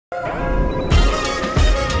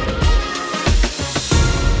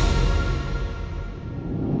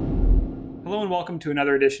welcome to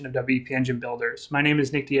another edition of WP Engine Builders. My name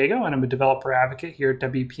is Nick Diego and I'm a developer advocate here at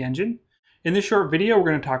WP Engine. In this short video, we're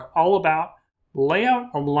going to talk all about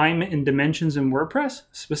layout, alignment, and dimensions in WordPress,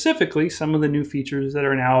 specifically some of the new features that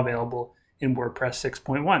are now available in WordPress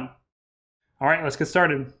 6.1. All right, let's get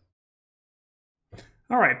started.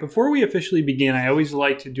 All right, before we officially begin, I always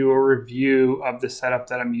like to do a review of the setup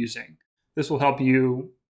that I'm using. This will help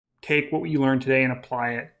you take what you learned today and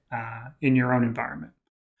apply it in your own environment.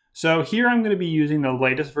 So here I'm going to be using the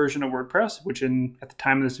latest version of WordPress, which at the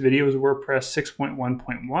time of this video is WordPress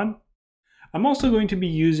 6.1.1. I'm also going to be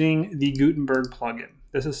using the Gutenberg plugin.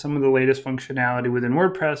 This is some of the latest functionality within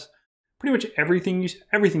WordPress. Pretty much everything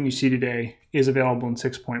you see today is available in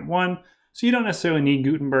 6.1, so you don't necessarily need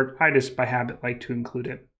Gutenberg. I just by habit like to include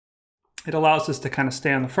it. It allows us to kind of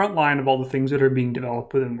stay on the front line of all the things that are being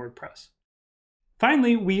developed within WordPress.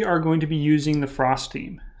 Finally, we are going to be using the Frost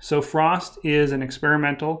theme. So Frost is an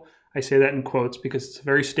experimental, I say that in quotes because it's a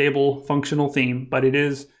very stable, functional theme, but it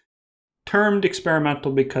is termed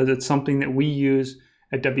experimental because it's something that we use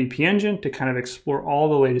at WP Engine to kind of explore all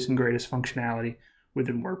the latest and greatest functionality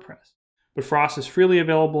within WordPress. But Frost is freely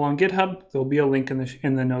available on GitHub. There'll be a link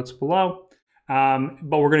in the notes below,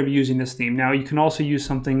 but we're going to be using this theme. Now, you can also use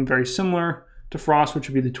something very similar to Frost, which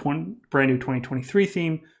would be the brand new 2023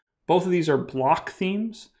 theme. Both of these are block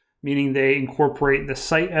themes, meaning they incorporate the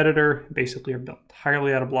site editor, basically are built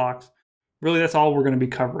entirely out of blocks. Really, that's all we're going to be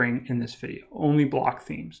covering in this video, only block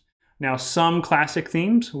themes. Now, some classic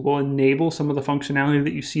themes will enable some of the functionality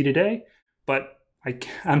that you see today, but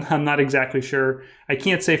I'm not exactly sure. I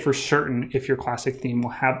can't say for certain if your classic theme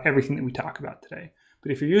will have everything that we talk about today.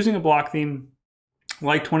 But if you're using a block theme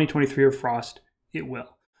like 2023 or Frost, it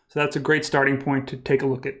will. So that's a great starting point to take a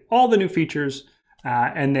look at all the new features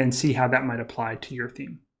and then see how that might apply to your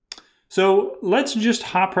theme. So let's just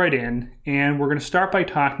hop right in, and we're going to start by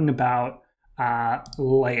talking about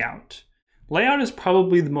layout. Layout is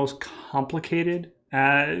probably the most complicated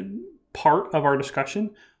part of our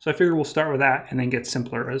discussion, so I figure we'll start with that and then get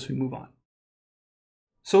simpler as we move on.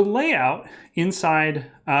 So layout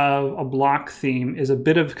inside of a block theme is a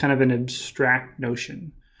bit of kind of an abstract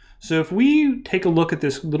notion. So if we take a look at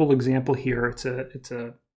this little example here,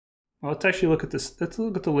 well, let's actually look at this. Let's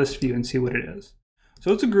look at the list view and see what it is.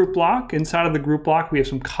 So it's a group block. Inside of the group block, we have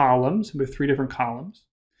some columns. We have 3 different columns.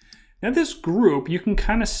 Now this group, you can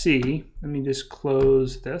kind of see, let me just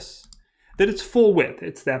close this, that it's full width.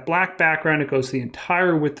 It's that black background. It goes the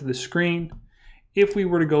entire width of the screen. If we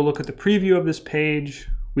were to go look at the preview of this page,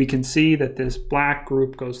 we can see that this black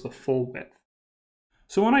group goes the full width.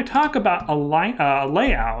 So when I talk about a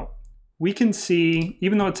layout, we can see,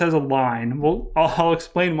 even though it says align, well, I'll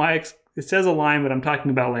explain why it says align, but I'm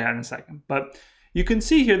talking about layout in a second. But you can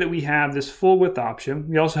see here that we have this full width option.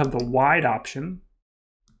 We also have the wide option,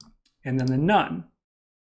 and then the none.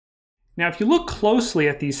 Now, if you look closely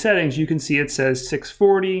at these settings, you can see it says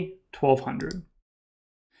 640, 1200.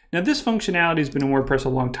 Now, this functionality has been in WordPress a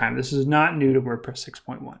long time. This is not new to WordPress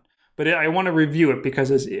 6.1, but I want to review it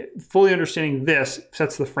because fully understanding this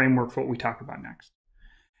sets the framework for what we talk about next.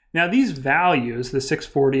 Now, these values, the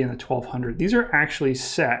 640 and the 1200, these are actually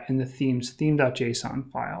set in the theme's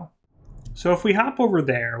theme.json file. So if we hop over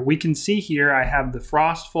there, we can see here I have the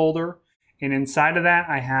Frost folder, and inside of that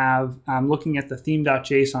I'm looking at the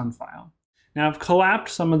theme.json file. Now I've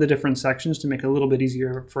collapsed some of the different sections to make it a little bit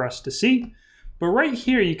easier for us to see, but right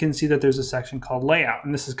here you can see that there's a section called layout,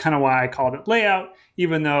 and this is kind of why I called it layout,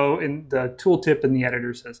 even though in the tooltip in the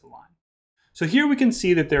editor says align. So here we can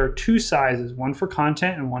see that there are 2 sizes, one for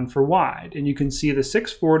content and one for wide, and you can see the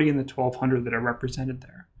 640 and the 1200 that are represented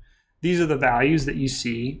there. These are the values that you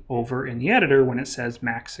see over in the editor when it says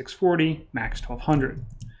max 640, max 1200.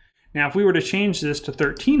 Now, if we were to change this to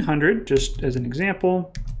 1300, just as an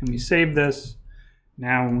example, and we save this,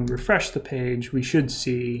 now when we refresh the page, we should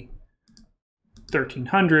see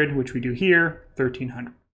 1300, which we do here,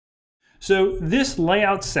 1300. So this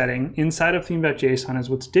layout setting inside of theme.json is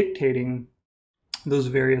what's dictating those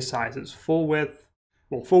various sizes. Full width,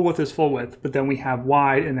 well, full width is full width, but then we have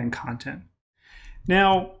wide and then content.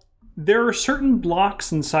 Now, there are certain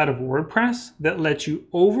blocks inside of WordPress that let you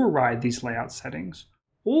override these layout settings,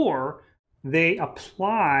 or they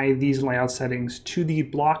apply these layout settings to the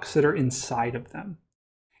blocks that are inside of them.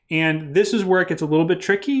 And this is where it gets a little bit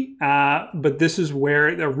tricky, but this is where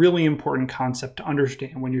a really important concept to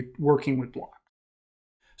understand when you're working with blocks.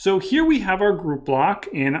 So here we have our group block,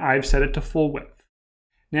 and I've set it to full width.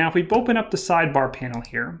 Now, if we open up the sidebar panel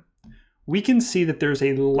here, we can see that there's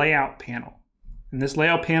a layout panel. And this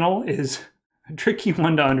layout panel is a tricky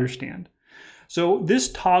one to understand. So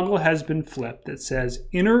this toggle has been flipped that says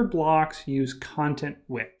inner blocks use content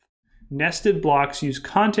width. nested blocks use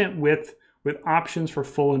content width with options for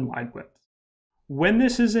full and wide width. When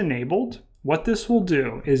this is enabled, what this will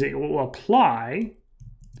do is it will apply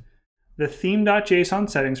the theme.json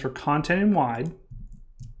settings for content and wide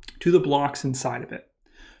to the blocks inside of it.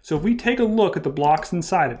 So if we take a look at the blocks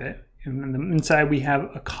inside of it, and inside we have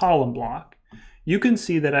a column block, you can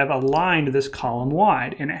see that I've aligned this column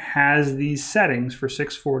wide, and it has these settings for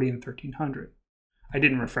 640 and 1300. I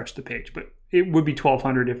didn't refresh the page, but it would be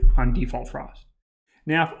 1200 if on default frost.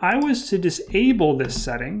 Now, if I was to disable this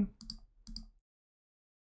setting,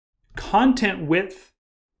 content width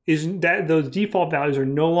is that those default values are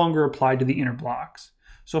no longer applied to the inner blocks.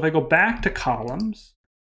 So if I go back to columns,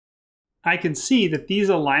 I can see that these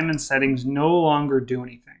alignment settings no longer do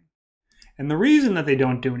anything. And the reason that they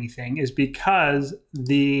don't do anything is because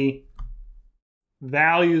the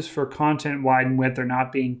values for content wide and width are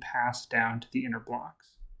not being passed down to the inner blocks.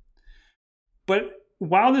 But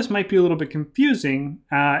while this might be a little bit confusing,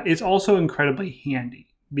 it's also incredibly handy,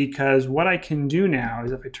 because what I can do now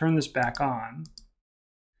is if I turn this back on,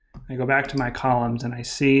 I go back to my columns and I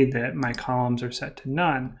see that my columns are set to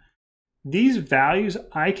none. These values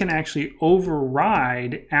I can actually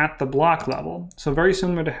override at the block level. So very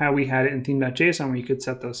similar to how we had it in theme.json where you could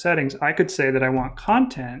set those settings, I could say that I want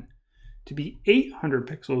content to be 800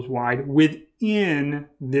 pixels wide within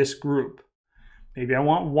this group. Maybe I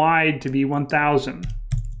want wide to be 1000.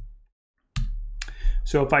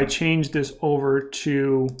 So if I change this over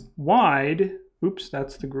to wide, oops,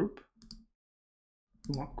 that's the group.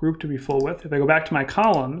 We want group to be full width. If I go back to my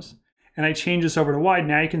columns and I change this over to wide,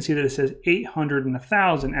 now you can see that it says 800 and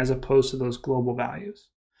 1000 as opposed to those global values.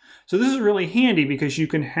 So this is really handy because you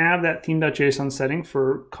can have that theme.json setting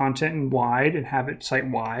for content and wide and have it site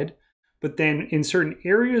wide, but then in certain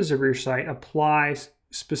areas of your site apply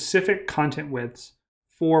specific content widths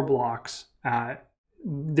for blocks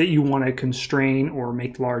that you want to constrain or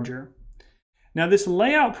make larger. Now this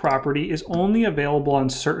layout property is only available on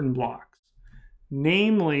certain blocks,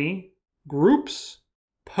 namely groups,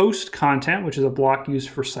 post content, which is a block used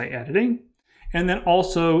for site editing, and then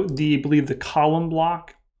also I believe the column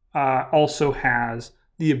block also has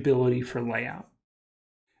the ability for layout.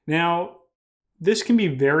 Now, this can be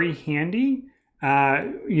very handy,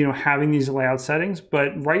 having these layout settings,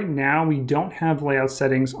 but right now we don't have layout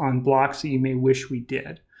settings on blocks that you may wish we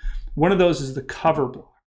did. One of those is the cover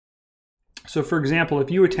block. So for example, if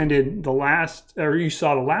you attended you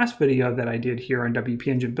saw the last video that I did here on WP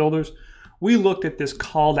Engine Builders, we looked at this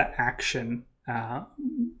call to action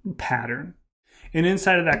pattern. And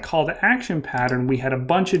inside of that call to action pattern, we had a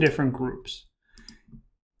bunch of different groups.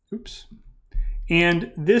 Oops.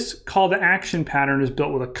 And this call to action pattern is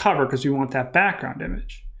built with a cover because we want that background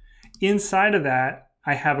image. Inside of that,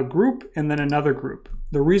 I have a group and then another group.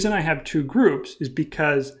 The reason I have two groups is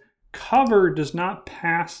because cover does not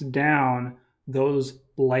pass down those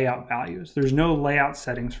layout values. There's no layout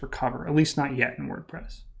settings for cover, at least not yet in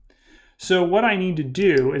WordPress. So what I need to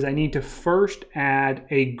do is I need to first add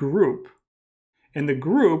a group, and the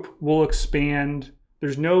group will expand.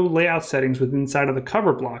 There's no layout settings within inside of the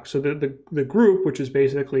cover block. So the group, which is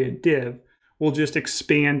basically a div, will just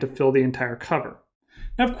expand to fill the entire cover.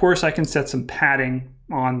 Now, of course, I can set some padding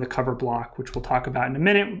on the cover block, which we'll talk about in a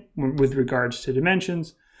minute with regards to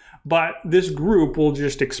dimensions. But this group will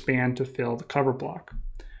just expand to fill the cover block.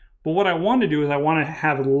 But what I want to do is I want to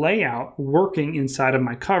have layout working inside of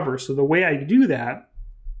my cover. So the way I do that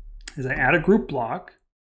is I add a group block,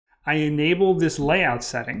 I enable this layout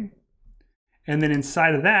setting, and then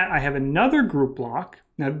inside of that I have another group block.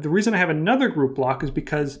 Now the reason I have another group block is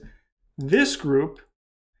because this group,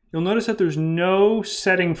 you'll notice that there's no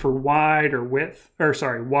setting for wide or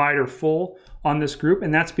wide or full on this group,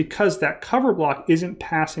 and that's because that cover block isn't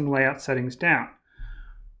passing layout settings down.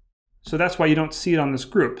 So that's why you don't see it on this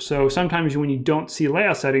group. So sometimes when you don't see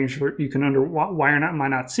layout settings, you can wonder why am I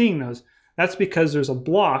not seeing those? That's because there's a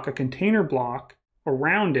block, a container block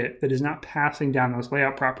around it that is not passing down those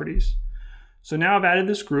layout properties. So now I've added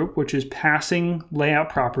this group, which is passing layout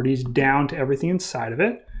properties down to everything inside of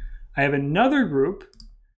it. I have another group.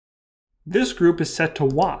 This group is set to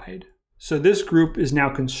wide. So this group is now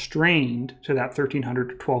constrained to that 1300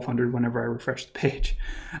 to 1200 whenever I refresh the page.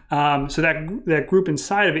 So that group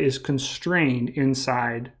inside of it is constrained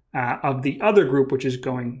inside of the other group, which is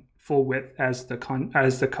going full width as the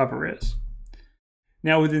cover is.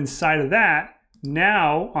 Now within inside of that,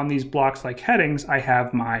 now on these blocks like headings, I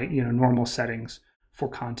have my normal settings for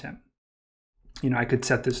content. I could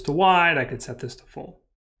set this to wide, I could set this to full.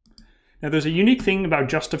 Now there's a unique thing about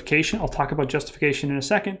justification. I'll talk about justification in a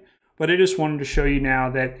second. But I just wanted to show you now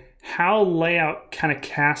that how layout kind of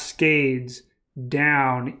cascades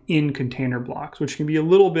down in container blocks, which can be a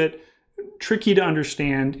little bit tricky to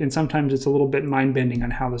understand, and sometimes it's a little bit mind-bending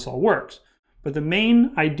on how this all works. But the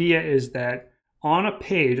main idea is that on a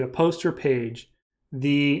page, a poster page,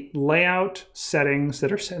 the layout settings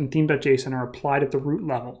that are set in theme.json are applied at the root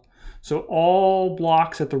level. So all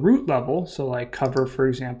blocks at the root level, so like cover, for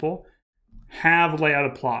example, have layout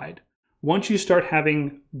applied. Once you start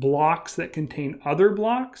having blocks that contain other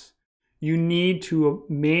blocks, you need to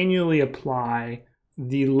manually apply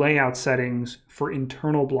the layout settings for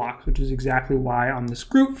internal blocks, which is exactly why on this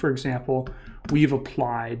group, for example, we've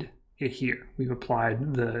applied it here. We've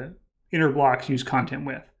applied the inner blocks use content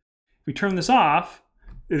width. If we turn this off,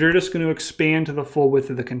 they're just going to expand to the full width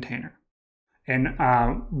of the container. And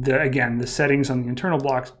again, the settings on the internal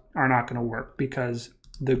blocks are not going to work because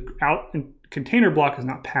the container block is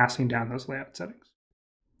not passing down those layout settings.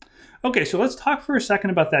 Okay, so let's talk for a second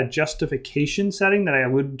about that justification setting that I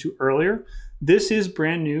alluded to earlier. This is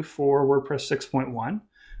brand new for WordPress 6.1.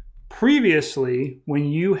 Previously, when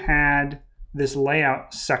you had this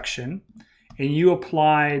layout section and you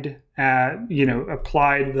applied,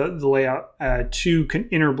 applied the layout to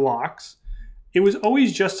inner blocks, it was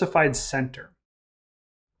always justified center.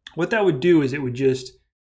 What that would do is it would just,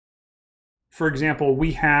 for example,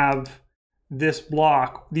 we have this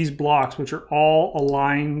block, these blocks, which are all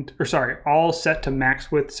aligned, all set to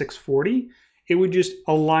max width 640. It would just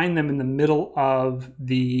align them in the middle of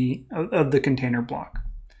the container block.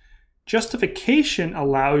 Justification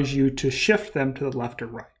allows you to shift them to the left or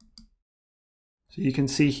right. So you can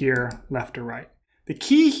see here, left or right. The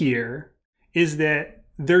key here is that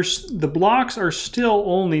the blocks are still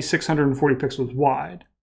only 640 pixels wide.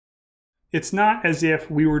 It's not as if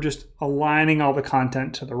we were just aligning all the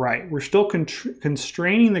content to the right. We're still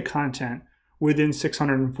constraining the content within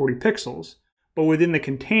 640 pixels, but within the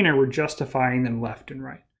container, we're justifying them left and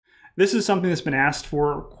right. This is something that's been asked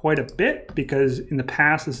for quite a bit because in the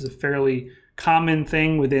past, this is a fairly common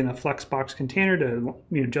thing within a Flexbox container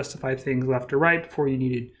to justify things left or right before you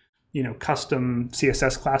needed custom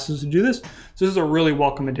CSS classes to do this. So this is a really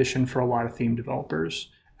welcome addition for a lot of theme developers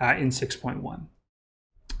in 6.1.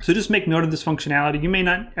 So just make note of this functionality. You may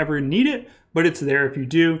not ever need it, but it's there if you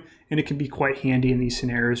do, and it can be quite handy in these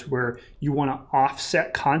scenarios where you want to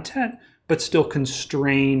offset content, but still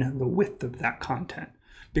constrain the width of that content.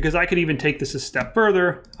 Because I could even take this a step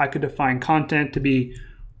further. I could define content to be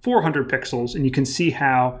 400 pixels, and you can see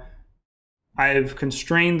how I've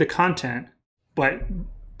constrained the content, but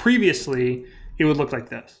previously it would look like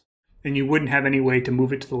this, and you wouldn't have any way to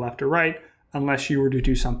move it to the left or right unless you were to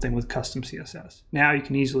do something with custom CSS. Now you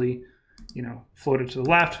can easily, float it to the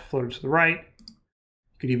left, float it to the right.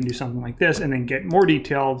 You could even do something like this and then get more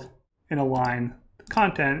detailed and align the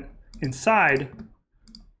content inside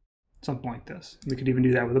something like this. We could even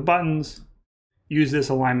do that with the buttons. Use this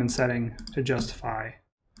alignment setting to justify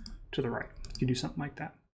to the right. You could do something like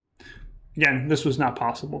that. Again, this was not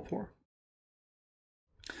possible before.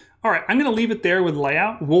 All right, I'm going to leave it there with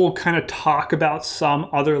layout. We'll kind of talk about some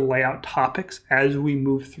other layout topics as we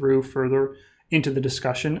move through further into the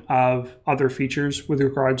discussion of other features with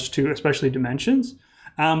regards to especially dimensions.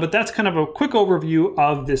 But that's kind of a quick overview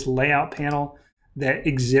of this layout panel that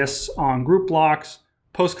exists on group blocks,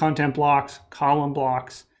 post content blocks, column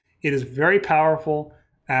blocks. It is very powerful.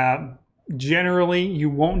 Generally,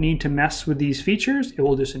 you won't need to mess with these features. It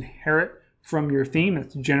will just inherit from your theme.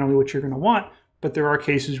 That's generally what you're going to want. But there are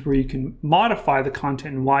cases where you can modify the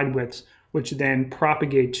content in wide widths, which then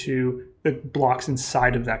propagate to the blocks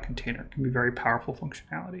inside of that container. It can be very powerful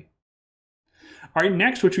functionality. All right,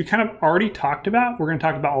 next, which we kind of already talked about, we're going to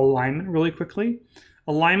talk about alignment really quickly.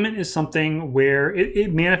 Alignment is something where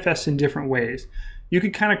it manifests in different ways. You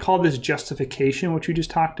could kind of call this justification, which we just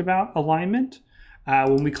talked about, alignment.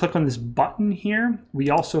 When we click on this button here, we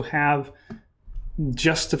also have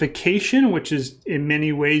justification, which is in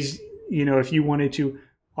many ways, if you wanted to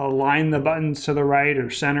align the buttons to the right or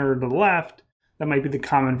center or to the left, that might be the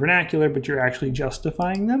common vernacular, but you're actually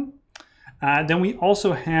justifying them. Then we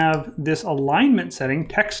also have this alignment setting,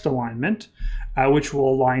 text alignment, which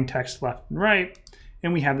will align text left and right.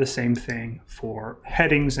 And we have the same thing for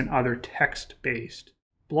headings and other text-based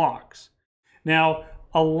blocks. Now,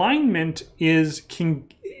 alignment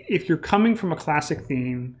if you're coming from a classic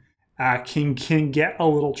theme, can get a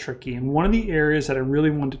little tricky. And one of the areas that I really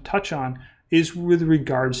want to touch on is with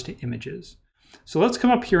regards to images. So let's come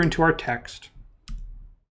up here into our text.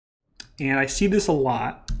 And I see this a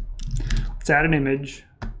lot. Let's add an image.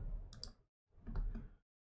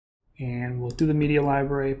 And we'll do the media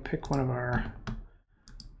library, pick one of our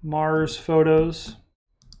Mars photos.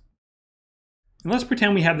 And let's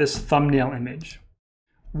pretend we have this thumbnail image.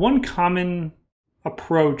 One common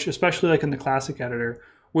approach, especially like in the classic editor,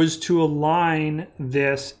 was to align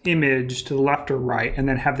this image to the left or right and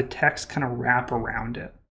then have the text kind of wrap around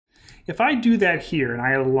it. If I do that here and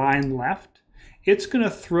I align left, it's going to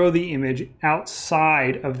throw the image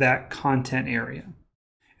outside of that content area.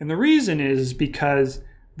 And the reason is because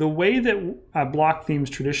the way that block themes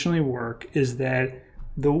traditionally work is that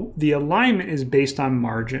the alignment is based on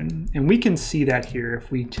margin, and we can see that here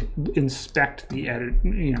if we inspect the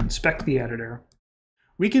editor.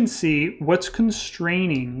 We can see what's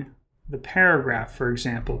constraining the paragraph, for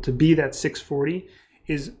example, to be that 640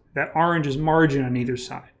 is that orange is margin on either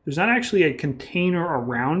side. There's not actually a container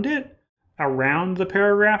around it, around the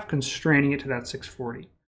paragraph, constraining it to that 640.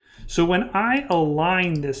 So when I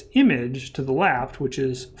align this image to the left, which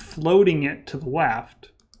is floating it to the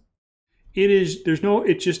left, there's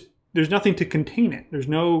nothing to contain it. There's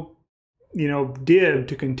no, div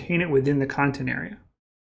to contain it within the content area.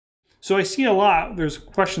 So I see a lot, there's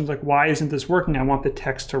questions like, why isn't this working? I want the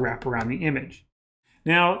text to wrap around the image.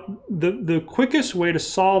 Now, the quickest way to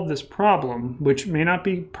solve this problem, which may not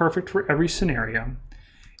be perfect for every scenario,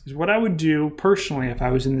 is what I would do personally if I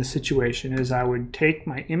was in this situation is I would take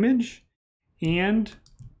my image and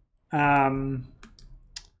my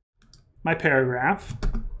paragraph,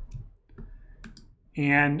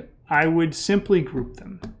 and I would simply group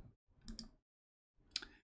them.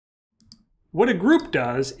 What a group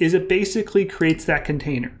does is it basically creates that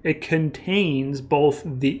container. It contains both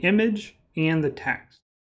the image and the text,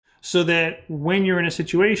 so that when you're in a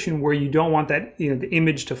situation where you don't want that, the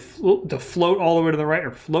image to float all the way to the right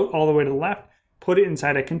or float all the way to the left, put it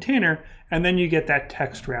inside a container, and then you get that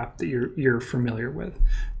text wrap that you're familiar with.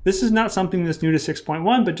 This is not something that's new to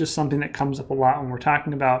 6.1, but just something that comes up a lot when we're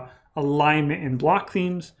talking about alignment in block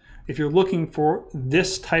themes. If you're looking for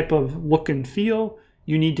this type of look and feel,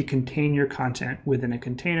 you need to contain your content within a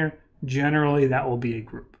container. Generally, that will be a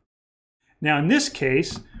group. Now, in this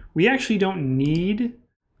case, we actually don't need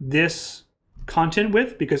this content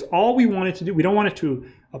width because all we want it to do, we don't want it to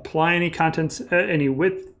apply any any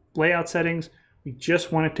width layout settings. We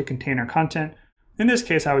just want it to contain our content. In this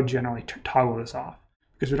case, I would generally toggle this off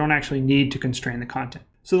because we don't actually need to constrain the content.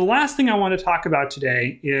 So the last thing I want to talk about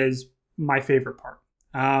today is my favorite part.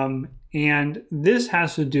 And this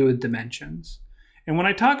has to do with dimensions. And when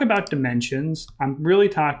I talk about dimensions, I'm really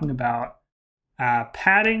talking about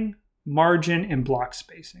padding, margin, and block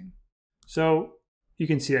spacing. So you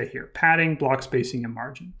can see that here, padding, block spacing, and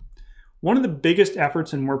margin. One of the biggest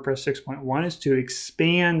efforts in WordPress 6.1 is to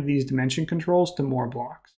expand these dimension controls to more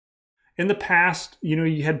blocks. In the past,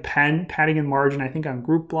 you had padding and margin, I think on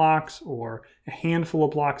group blocks or a handful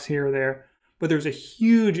of blocks here or there, but there's a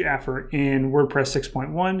huge effort in WordPress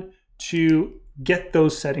 6.1 to get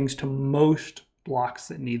those settings to most blocks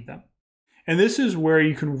that need them. And this is where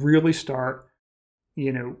you can really start,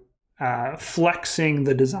 flexing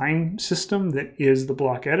the design system that is the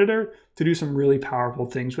block editor to do some really powerful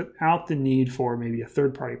things without the need for maybe a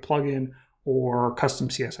third-party plugin or custom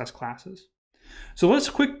CSS classes. So let's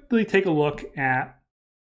quickly take a look at,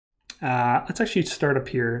 let's actually start up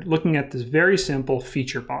here looking at this very simple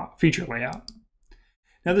feature layout.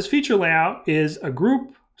 Now this feature layout is a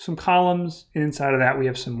group, some columns, and inside of that we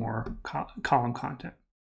have some more column content.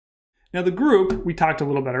 Now the group, we talked a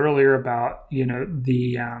little bit earlier about,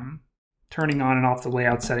 the turning on and off the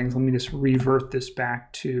layout settings. Let me just revert this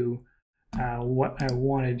back to what I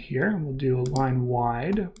wanted here. We'll do a line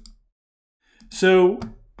wide. So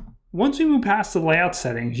once we move past the layout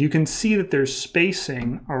settings, you can see that there's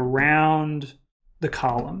spacing around the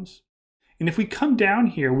columns. And if we come down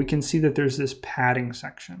here, we can see that there's this padding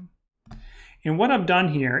section. And what I've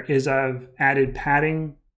done here is I've added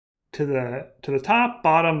padding to the top,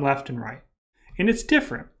 bottom, left, and right. And it's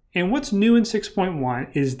different. And what's new in 6.1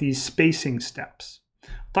 is these spacing steps. I'll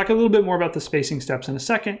talk a little bit more about the spacing steps in a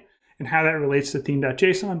second and how that relates to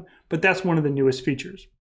theme.json, but that's one of the newest features.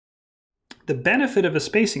 The benefit of a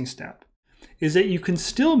spacing step is that you can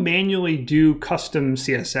still manually do custom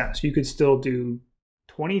CSS. You could still do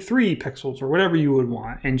 23 pixels or whatever you would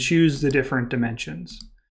want and choose the different dimensions.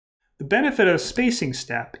 The benefit of a spacing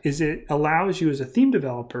step is it allows you as a theme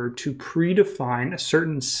developer to predefine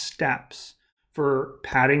certain steps for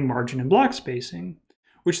padding, margin, and block spacing,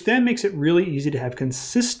 which then makes it really easy to have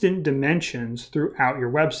consistent dimensions throughout your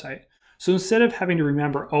website. So instead of having to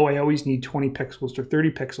remember, oh, I always need 20 pixels or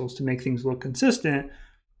 30 pixels to make things look consistent,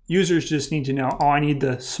 users just need to know, oh, I need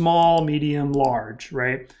the small, medium, large,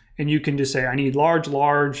 right? And you can just say, I need large,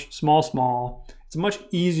 large, small, small. It's a much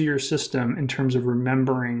easier system in terms of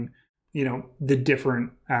remembering, the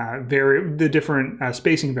different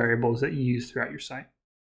spacing variables that you use throughout your site.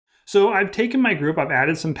 So I've taken my group, I've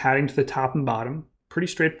added some padding to the top and bottom. pretty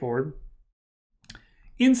straightforward.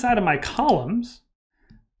 Inside of my columns,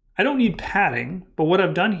 I don't need padding, but what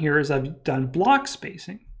I've done here is I've done block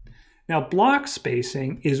spacing. Now, block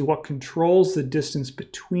spacing is what controls the distance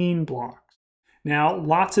between blocks. Now,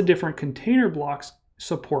 lots of different container blocks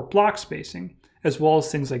support block spacing, as well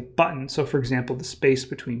as things like buttons. So for example, the space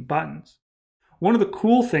between buttons. One of the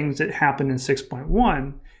cool things that happened in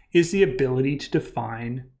 6.1 is the ability to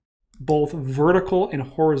define both vertical and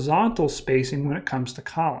horizontal spacing when it comes to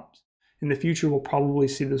columns. In the future, we'll probably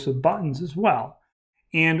see this with buttons as well.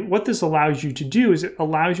 And what this allows you to do is it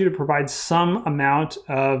allows you to provide some amount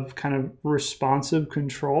of kind of responsive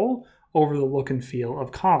control over the look and feel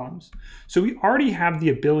of columns. So we already have the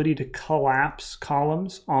ability to collapse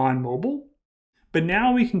columns on mobile, but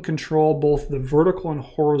now we can control both the vertical and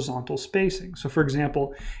horizontal spacing. So for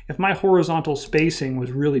example, if my horizontal spacing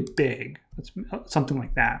was really big, something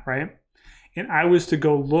like that, right? And I was to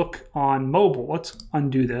go look on mobile, let's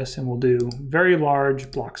undo this and we'll do very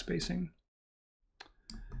large block spacing.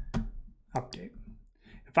 Update.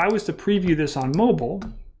 If I was to preview this on mobile,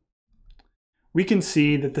 we can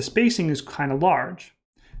see that the spacing is kind of large.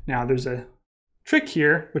 Now there's a trick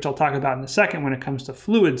here, which I'll talk about in a second when it comes to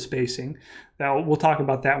fluid spacing. We'll talk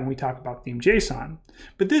about that when we talk about theme JSON.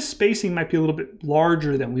 But this spacing might be a little bit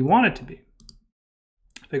larger than we want it to be.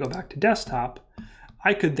 If I go back to desktop,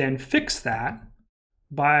 I could then fix that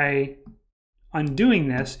by undoing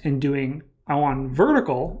this and doing on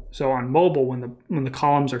vertical, so on mobile when the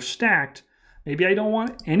columns are stacked, maybe I don't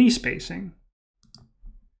want any spacing.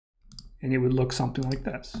 And it would look something like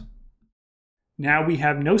this. Now we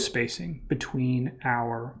have no spacing between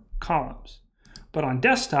our columns. But on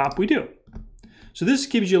desktop, we do. So this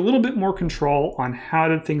gives you a little bit more control on how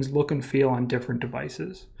do things look and feel on different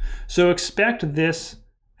devices. So expect this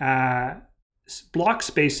block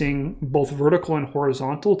spacing, both vertical and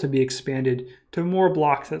horizontal, to be expanded to more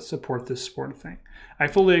blocks that support this sort of thing. I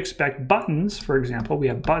fully expect buttons, for example, we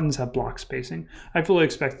have buttons have block spacing. I fully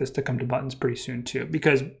expect this to come to buttons pretty soon too,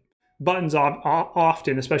 because buttons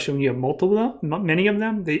often, especially when you have many of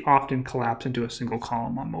them, they often collapse into a single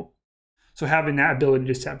column on mobile. So having that ability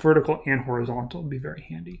to set vertical and horizontal would be very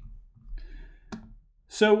handy.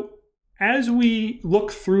 So as we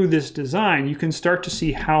look through this design, you can start to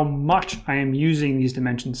see how much I am using these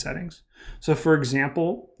dimension settings. So for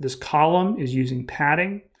example, this column is using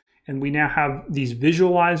padding, and we now have these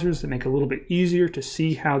visualizers that make it a little bit easier to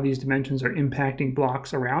see how these dimensions are impacting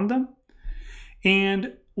blocks around them.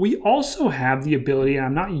 And we also have the ability, and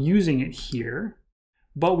I'm not using it here,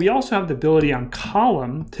 but we also have the ability on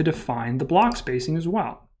column to define the block spacing as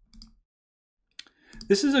well.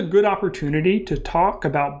 This is a good opportunity to talk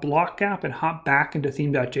about block gap and hop back into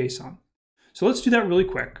theme.json. So let's do that really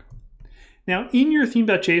quick. Now in your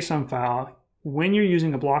theme.json file, when you're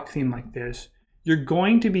using a block theme like this, you're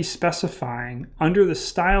going to be specifying under the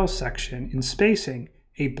style section in spacing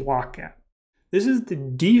a block gap. This is the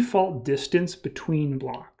default distance between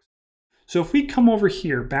blocks. So if we come over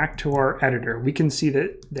here back to our editor, we can see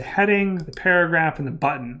that the heading, the paragraph, and the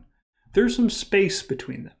button, there's some space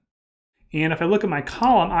between them. And if I look at my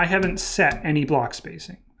column, I haven't set any block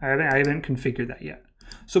spacing. I haven't configured that yet.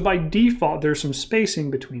 So by default, there's some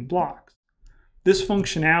spacing between blocks. This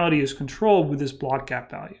functionality is controlled with this block gap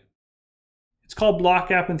value. It's called block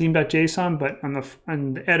gap in theme.json, but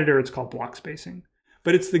on the editor, it's called block spacing.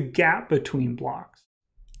 But it's the gap between blocks.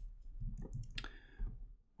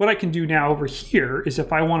 What I can do now over here is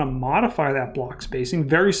if I want to modify that block spacing,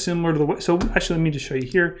 very similar to the way, so actually let me just show you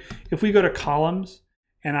here. If we go to columns,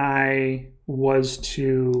 and I was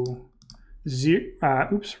to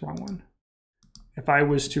wrong one. If I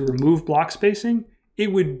was to remove block spacing,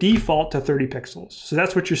 it would default to 30 pixels. So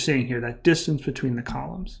that's what you're seeing here, that distance between the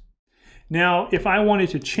columns. Now, if I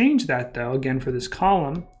wanted to change that though, again for this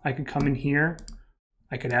column, I could come in here,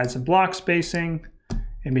 I could add some block spacing,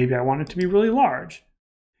 and maybe I want it to be really large.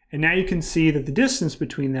 And now you can see that the distance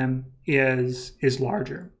between them is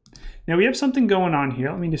larger. Now we have something going on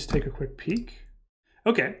here. Let me just take a quick peek.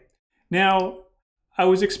 Okay, now I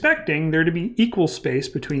was expecting there to be equal space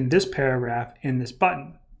between this paragraph and this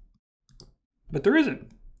button, but there isn't.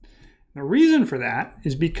 The reason for that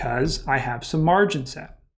is because I have some margin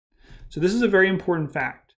set. So this is a very important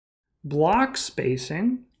fact. Block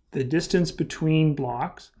spacing, the distance between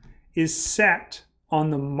blocks, is set on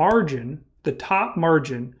the margin, the top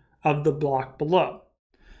margin of the block below.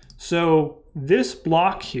 So this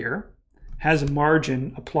block here has a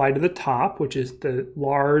margin applied to the top, which is the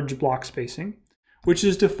large block spacing, which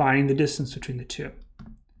is defining the distance between the two.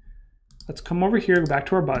 Let's come over here, go back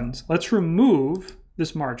to our buttons. Let's remove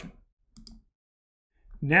this margin.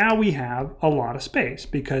 Now we have a lot of space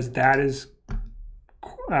because that is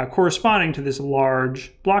corresponding to this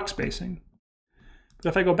large block spacing. But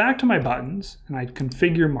if I go back to my buttons and I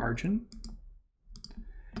configure margin,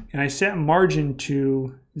 and I set margin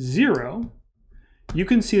to 0, you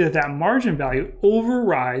can see that that margin value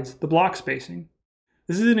overrides the block spacing.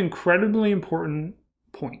 This is an incredibly important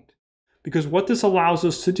point because what this allows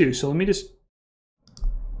us to do, so let me just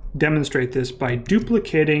demonstrate this by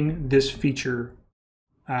duplicating this feature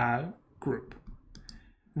group.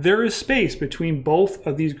 There is space between both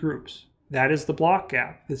of these groups. That is the block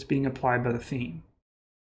gap that's being applied by the theme.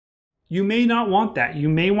 You may not want that. You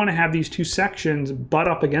may want to have these two sections butt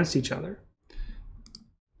up against each other.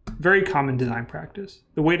 Very common design practice.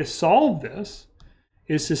 The way to solve this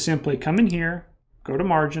is to simply come in here, go to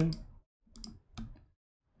margin,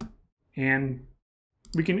 and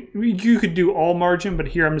you could do all margin, but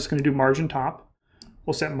here I'm just going to do margin top.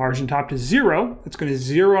 We'll set margin top to 0. It's going to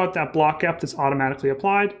zero out that block gap that's automatically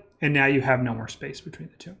applied, and now you have no more space between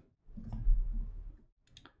the two.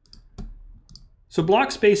 So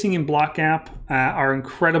block spacing and block gap are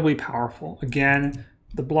incredibly powerful. Again,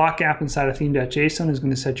 the block gap inside of theme.json is going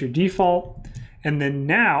to set your default. And then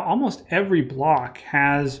now almost every block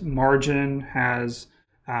has margin, has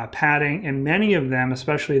padding, and many of them,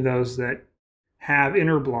 especially those that have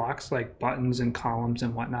inner blocks like buttons and columns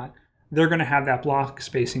and whatnot, they're going to have that block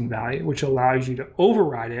spacing value, which allows you to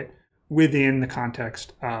override it within the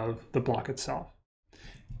context of the block itself.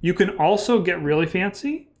 You can also get really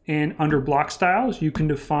fancy, and under block styles, you can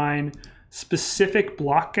define specific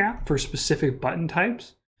block gap for specific button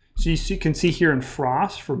types. So you can see here in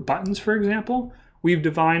Frost for buttons, for example, we've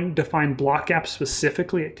defined block gap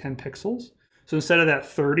specifically at 10 pixels. So instead of that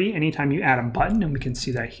 30, anytime you add a button, and we can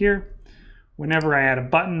see that here, whenever I add a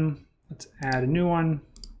button, let's add a new one,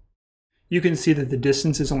 you can see that the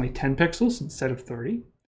distance is only 10 pixels instead of 30.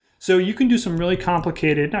 So you can do some really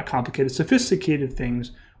complicated, not complicated, sophisticated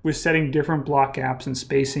things with setting different block gaps and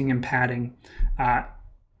spacing and padding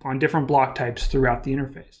on different block types throughout the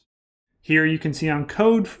interface. Here you can see on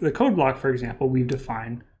code, the code block, for example, we've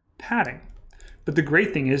defined padding. But the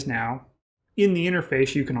great thing is now, in the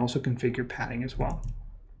interface, you can also configure padding as well.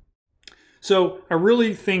 So I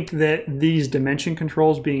really think that these dimension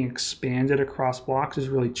controls being expanded across blocks is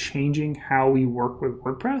really changing how we work with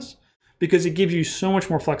WordPress, because it gives you so much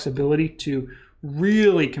more flexibility to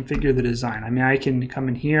really configure the design. I mean, I can come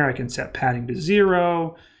in here, I can set padding to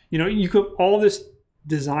 0. You know, you could all this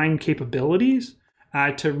design capabilities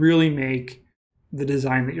to really make the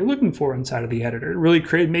design that you're looking for inside of the editor. It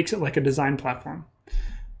really makes it like a design platform.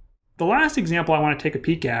 The last example I want to take a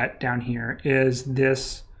peek at down here is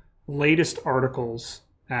this latest articles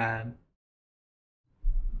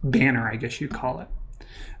banner, I guess you call it.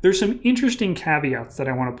 There's some interesting caveats that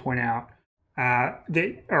I want to point out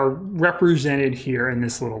that are represented here in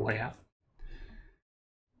this little layout.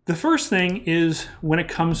 The first thing is when it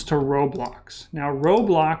comes to row blocks. Now, row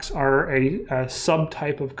blocks are a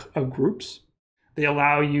subtype of groups. They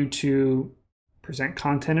allow you to present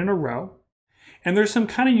content in a row. And there's some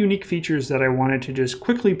kind of unique features that I wanted to just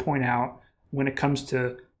quickly point out when it comes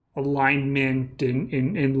to alignment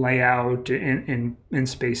in layout and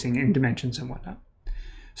spacing and dimensions and whatnot.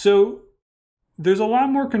 So there's a lot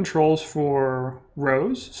more controls for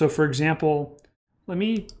rows. So for example, let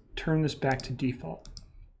me turn this back to default.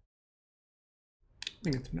 I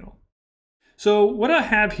think it's middle. So what I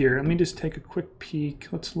have here, let me just take a quick peek.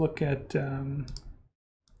 Let's look at, I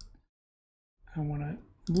want to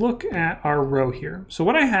look at our row here. So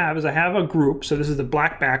what I have is I have a group. So this is the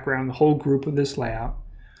black background, the whole group of this layout.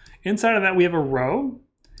 Inside of that, we have a row,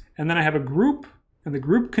 and then I have a group, and the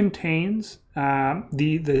group contains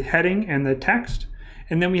the heading and the text.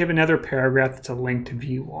 And then we have another paragraph that's a link to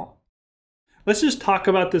view all. Let's just talk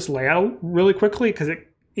about this layout really quickly because it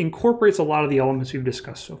incorporates a lot of the elements we've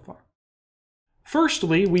discussed so far.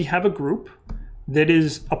 Firstly, we have a group that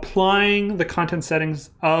is applying the content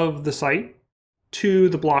settings of the site to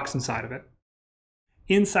the blocks inside of it.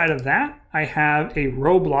 Inside of that, I have a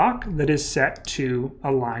row block that is set to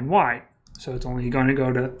a line wide. So it's only going to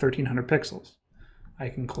go to 1300 pixels. I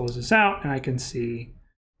can close this out and I can see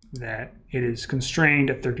that it is constrained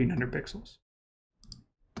at 1300 pixels.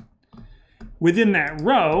 Within that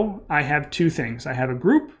row, I have two things. I have a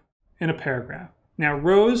group and a paragraph. Now,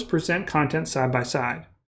 rows present content side by side.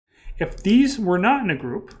 If these were not in a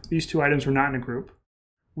group, these two items were not in a group,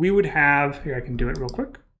 we would have, here I can do it real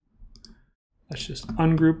quick. Let's just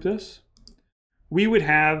ungroup this. We would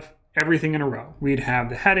have everything in a row. We'd have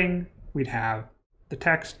the heading, we'd have the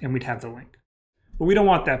text, and we'd have the link. But we don't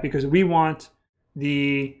want that because we want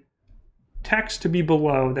the text to be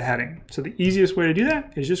below the heading. So the easiest way to do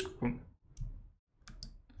that is just group them.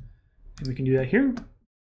 And we can do that here.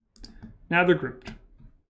 Now they're grouped.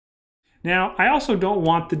 Now, I also don't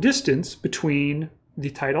want the distance between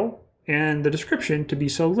the title and the description to be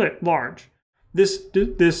so large. This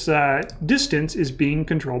distance is being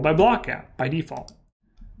controlled by BlockApp by default.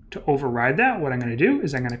 To override that, what I'm going to do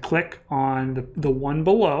is I'm going to click on the one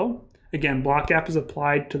below. Again, BlockApp is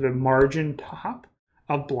applied to the margin top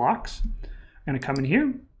of blocks. I'm going to come in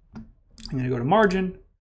here. I'm going to go to margin,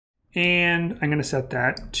 and I'm going to set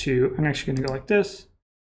that to, I'm actually going to go like this.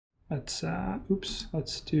 Let's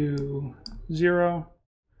do 0.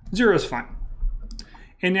 0 is fine.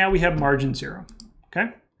 And now we have margin 0,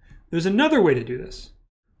 okay? There's another way to do this.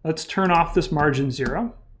 Let's turn off this margin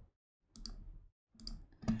 0.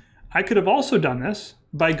 I could have also done this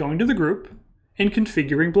by going to the group and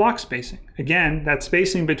configuring block spacing. Again, that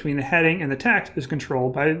spacing between the heading and the text is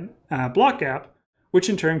controlled by BlockApp, which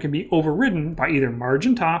in turn can be overridden by either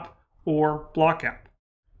margin top or BlockApp,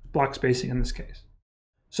 block spacing in this case.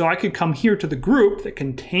 So I could come here to the group that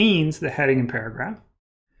contains the heading and paragraph,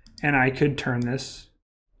 and I could turn this,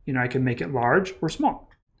 I can make it large or small,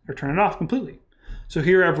 or turn it off completely. So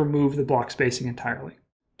here I've removed the block spacing entirely.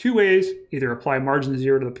 Two ways: either apply margin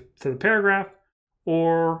 0 to the paragraph,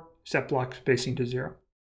 or set block spacing to 0.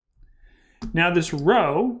 Now this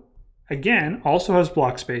row, again, also has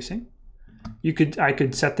block spacing. I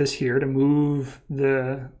could set this here to move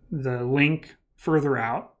the link further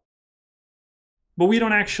out. But we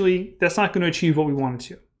don't actually, that's not going to achieve what we wanted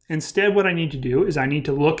to. Instead, what I need to do is I need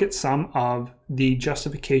to look at some of the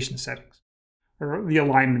justification settings, or the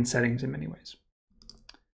alignment settings in many ways.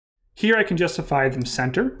 Here I can justify them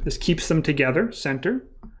center. This keeps them together, center.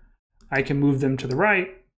 I can move them to the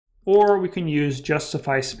right, or we can use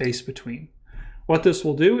justify space between. What this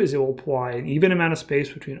will do is it will apply an even amount of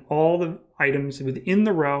space between all the items within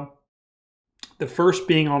the row, the first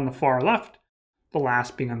being on the far left, the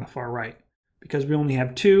last being on the far right. Because we only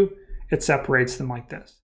have 2, it separates them like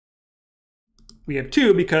this. We have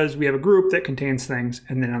 2 because we have a group that contains things,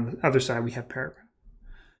 and then on the other side we have paragraph.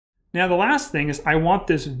 Now the last thing is I want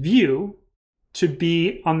this view to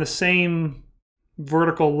be on the same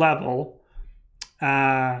vertical level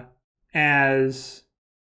as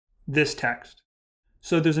this text.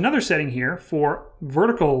 So there's another setting here for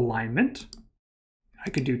vertical alignment.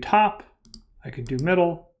 I could do top, I could do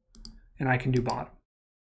middle, and I can do bottom.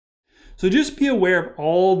 So just be aware of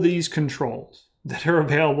all these controls that are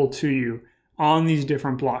available to you on these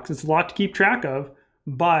different blocks. It's a lot to keep track of,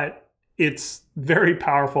 but it's very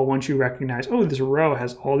powerful once you recognize, oh, this row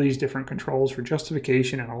has all these different controls for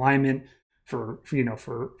justification and alignment, for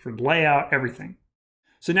layout, everything.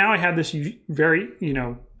 So now I have this very,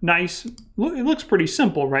 nice, it looks pretty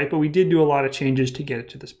simple, right? But we did do a lot of changes to get it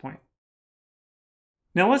to this point.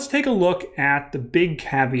 Now let's take a look at the big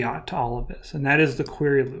caveat to all of this, and that is the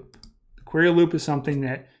query loop. The query loop is something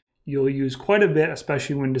that you'll use quite a bit,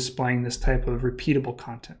 especially when displaying this type of repeatable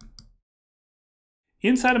content.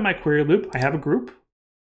 Inside of my query loop, I have a group.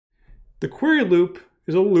 The query loop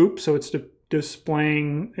is a loop, so it's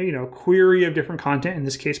displaying a query of different content, in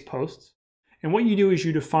this case posts. And what you do is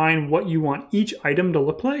you define what you want each item to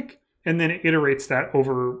look like, and then it iterates that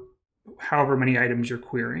over however many items you're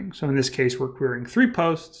querying. So in this case, we're querying 3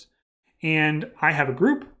 posts, and I have a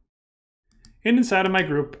group. And inside of my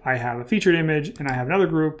group, I have a featured image, and I have another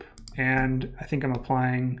group, and I think I'm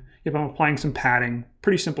applying some padding,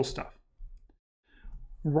 pretty simple stuff.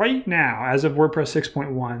 Right now, as of WordPress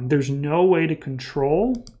 6.1, there's no way to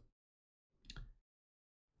control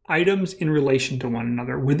items in relation to one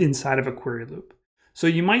another inside of a query loop. So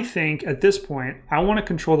you might think at this point, I want to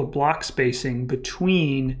control the block spacing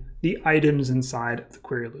between the items inside of the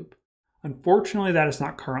query loop. Unfortunately, that is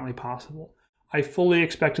not currently possible. I fully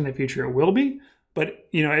expect in the future it will be, but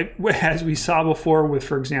as we saw before with,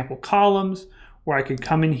 for example, columns, where I could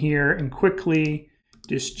come in here and quickly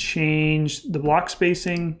just change the block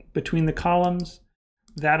spacing between the columns.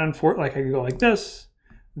 Like I could go like this.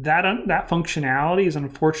 That functionality is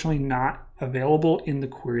unfortunately not available in the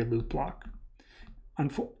query loop block.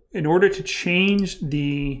 In order to change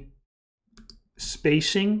the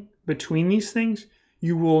spacing between these things,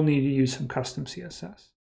 you will need to use some custom CSS.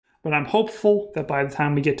 But I'm hopeful that by the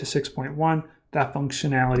time we get to 6.1, that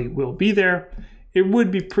functionality will be there. It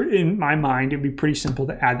would be, in my mind, it'd be pretty simple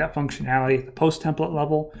to add that functionality at the post template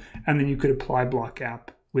level, and then you could apply BlockApp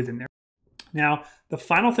within there. Now, the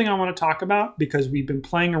final thing I want to talk about, because we've been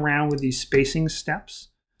playing around with these spacing steps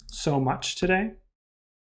so much today,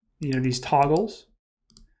 these toggles,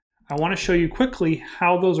 I want to show you quickly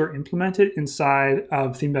how those are implemented inside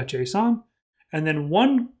of theme.json. And then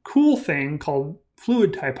one cool thing called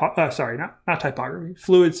fluid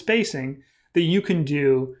fluid spacing that you can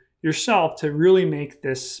do yourself to really make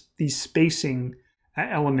these these spacing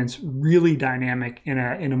elements really dynamic in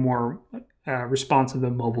a more responsive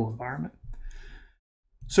and mobile environment.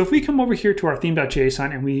 So if we come over here to our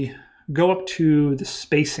theme.json and we go up to the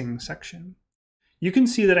spacing section, you can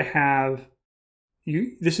see that I have,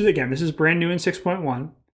 this is brand new in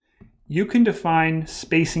 6.1. You can define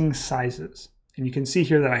spacing sizes. And you can see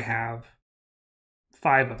here that I have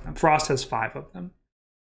 5 of them. Frost has 5 of them.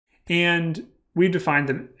 And we've defined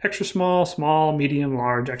them extra small, small, medium,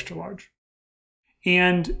 large, extra large.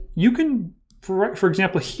 And you can, for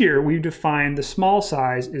example, here we've defined the small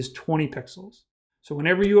size is 20 pixels. So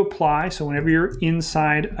whenever you apply, whenever you're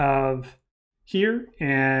inside of here,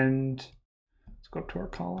 and let's go up to our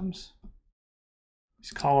columns.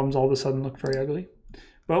 These columns all of a sudden look very ugly.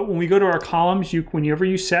 But when we go to our columns, whenever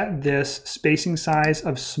you set this spacing size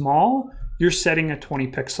of small, you're setting a 20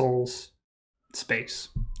 pixels space.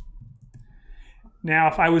 Now,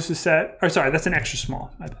 if I was to set, or sorry, that's an extra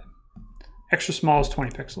small. Extra small is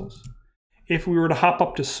 20 pixels. If we were to hop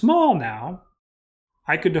up to small now,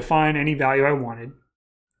 I could define any value I wanted.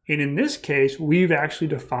 And in this case, we've actually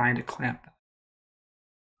defined a clamp.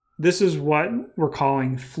 This is what we're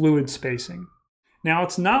calling fluid spacing. Now,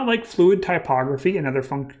 it's not like fluid typography,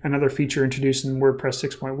 another feature introduced in WordPress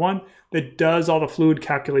 6.1 that does all the fluid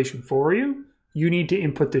calculation for you. You need to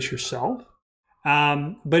input this yourself.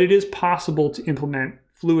 But it is possible to implement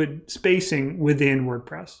fluid spacing within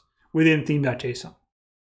WordPress, within theme.json.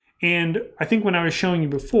 And I think when I was showing you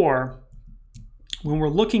before, when we're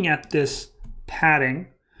looking at this padding,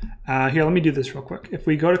 here, let me do this real quick. If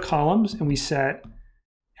we go to columns and we set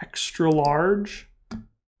extra large,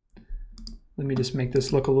 let me just make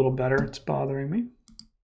this look a little better. It's bothering me.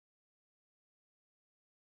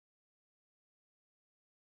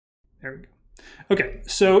 There we go. Okay,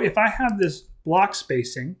 so if I have this block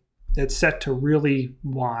spacing that's set to really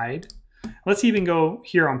wide, let's even go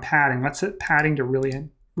here on padding. Let's set padding to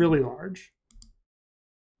really large.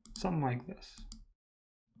 Something like this.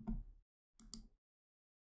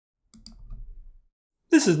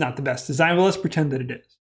 This is not the best design, but let's pretend that it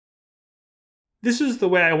is. This is the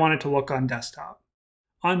way I want it to look on desktop.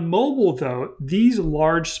 On mobile, though, these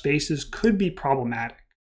large spaces could be problematic.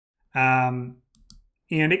 And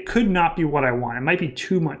it could not be what I want. It might be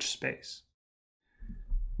too much space.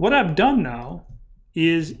 What I've done, though,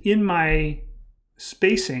 is in my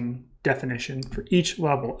spacing definition for each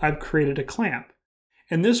level, I've created a clamp.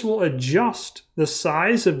 And this will adjust the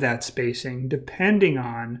size of that spacing depending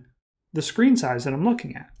on the screen size that I'm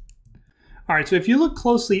looking at. All right, so if you look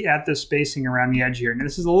closely at the spacing around the edge here, and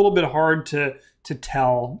this is a little bit hard to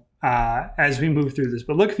tell as we move through this,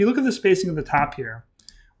 but look, if you look at the spacing at the top here,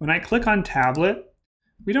 when I click on tablet,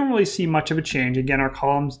 we don't really see much of a change. Again, our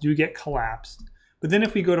columns do get collapsed. But then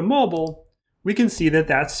if we go to mobile, we can see that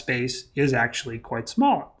that space is actually quite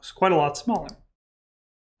small. It's quite a lot smaller.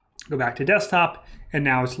 Go back to desktop, and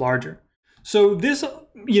now it's larger. So this,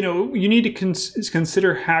 you need to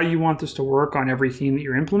consider how you want this to work on every theme that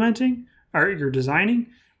you're implementing or you're designing.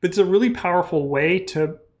 But it's a really powerful way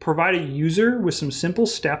to provide a user with some simple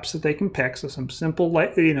steps that they can pick. So some simple,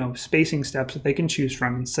 spacing steps that they can choose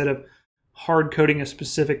from instead of hard coding a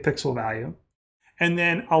specific pixel value. And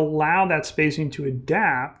then allow that spacing to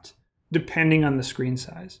adapt depending on the screen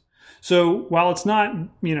size. So while it's not,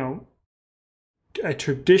 a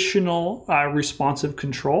traditional responsive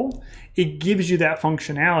control, it gives you that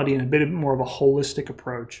functionality in a bit more of a holistic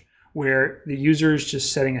approach where the user is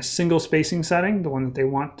just setting a single spacing setting, the one that they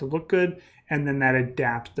want to look good, and then that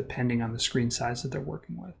adapts depending on the screen size that they're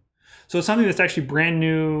working with. So it's something that's actually brand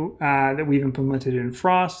new that we've implemented in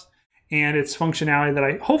Frost, and it's functionality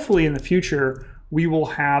that hopefully in the future we will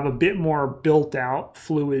have a bit more built out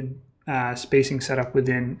fluid spacing setup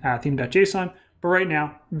within theme.json. But right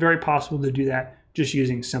now, very possible to do that just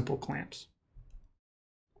using simple clamps.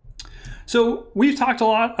 So we've talked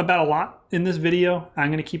about a lot in this video. I'm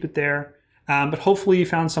going to keep it there. But hopefully you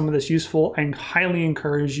found some of this useful. I highly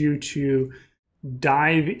encourage you to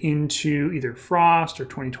dive into either Frost or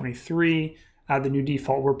 2023, the new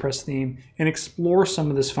default WordPress theme, and explore some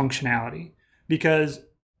of this functionality. Because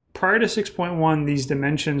prior to 6.1, these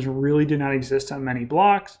dimensions really did not exist on many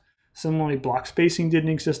blocks. Similarly, block spacing didn't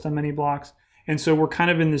exist on many blocks. And so we're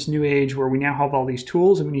kind of in this new age where we now have all these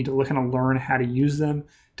tools and we need to look and learn how to use them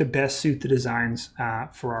to best suit the designs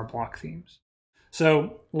for our block themes.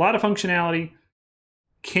 So a lot of functionality,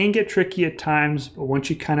 can get tricky at times, but once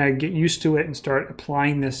you kind of get used to it and start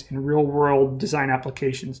applying this in real world design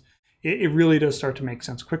applications, it really does start to make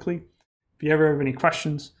sense quickly. If you ever have any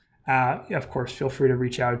questions, of course, feel free to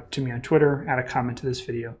reach out to me on Twitter, add a comment to this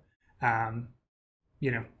video.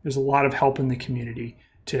 There's a lot of help in the community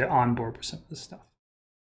to onboard with some of this stuff.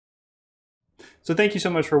 So thank you so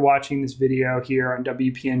much for watching this video here on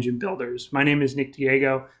WP Engine Builders. My name is Nick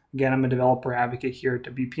Diego. Again, I'm a developer advocate here at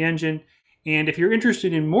WP Engine. And if you're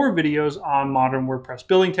interested in more videos on modern WordPress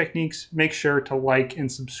building techniques, make sure to like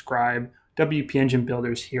and subscribe WP Engine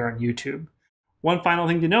Builders here on YouTube. One final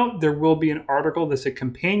thing to note, there will be an article that's a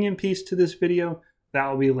companion piece to this video that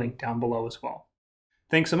will be linked down below as well.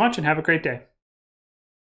 Thanks so much and have a great day.